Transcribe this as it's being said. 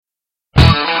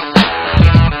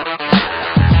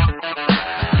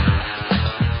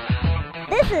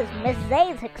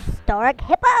Historic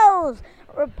Hippos,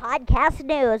 podcast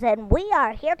news, and we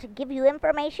are here to give you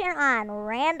information on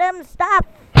random stuff.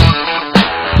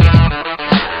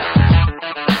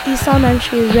 East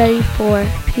Elementary is ready for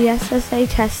PSSA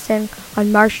testing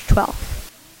on March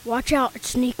 12th. Watch out, it's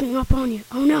sneaking up on you.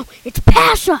 Oh no, it's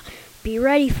PSSA! Be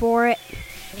ready for it.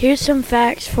 Here's some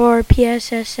facts for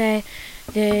PSSA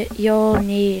that you'll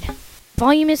need.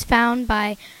 Volume is found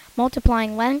by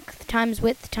multiplying length times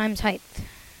width times height.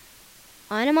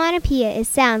 Onomatopoeia is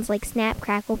sounds like snap,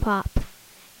 crackle, pop.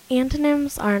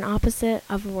 Antonyms are an opposite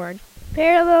of a word.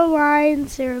 Parallel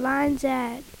lines are lines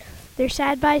that they're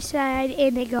side by side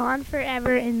and they go on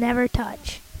forever and never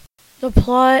touch. The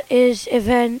plot is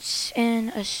events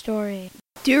in a story.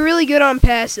 Do really good on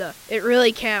PSSA. It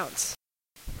really counts.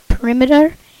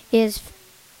 Perimeter is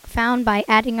found by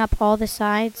adding up all the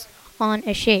sides on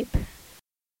a shape.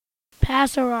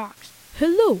 PSSA rocks.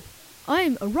 Hello, I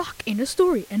am a rock in a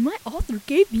story, and my author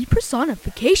gave me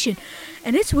personification.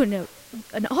 And it's when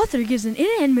an author gives an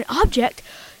inanimate object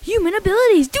human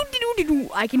abilities.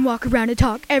 I can walk around and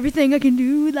talk everything I can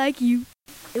do like you.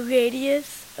 The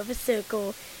radius of a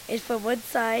circle is a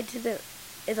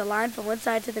line from one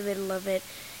side to the middle of it,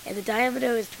 and the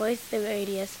diameter is twice the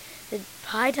radius. The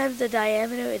pi times the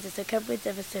diameter is the circumference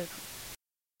of a circle.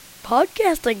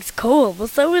 Podcasting's cool,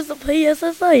 but so is the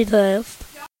PSSA test.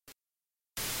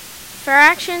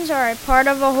 Fractions are a part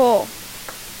of a whole.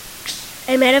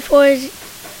 A metaphor is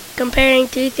comparing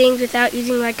two things without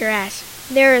using like or as.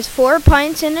 There is 4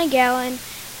 pints in a gallon,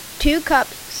 2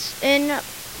 cups in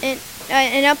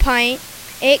a pint,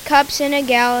 8 cups in a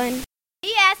gallon.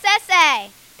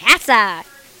 PSSA. PSSA.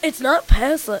 It's not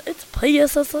PSSA, it's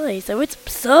PSSA, so it's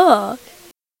PSSA.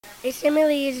 A simile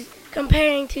is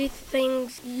comparing two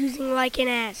things using like and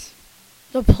as.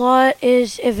 The plot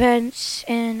is events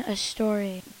in a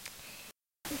story.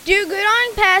 Do good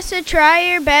on PSSA, try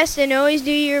your best, and always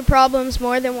do your problems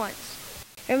more than once.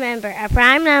 Remember, a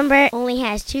prime number only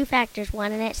has 2 factors,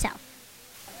 one in itself.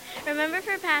 Remember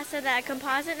for PSSA that a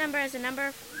composite number is a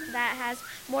number that has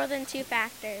more than 2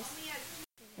 factors.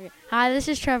 Hi, this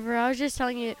is Trevor. I was just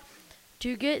telling you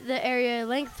to get the area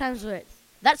length times width.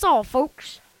 That's all,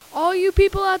 folks. All you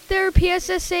people out there,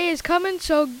 PSSA is coming,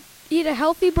 so eat a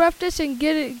healthy breakfast and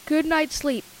get a good night's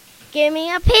sleep. Give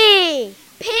me a P.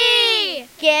 P.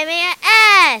 Give me a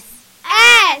S.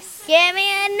 S. Give me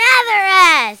another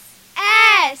S.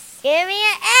 S. Give me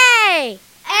an A.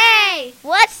 A.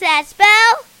 What's that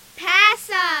spell?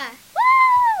 PSSA.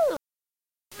 Woo!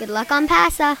 Good luck on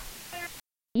PSSA.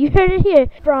 You heard it here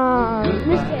from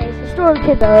Mrs. Historic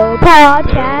Hippo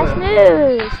Podcast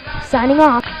News. Signing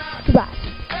off. Goodbye.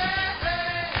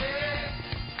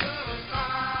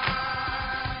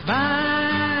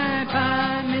 Bye,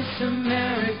 bye, Miss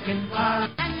American Pie.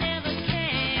 I never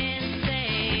can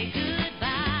say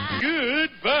goodbye.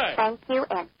 Goodbye. Thank you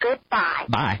and goodbye.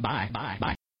 Bye, bye, bye.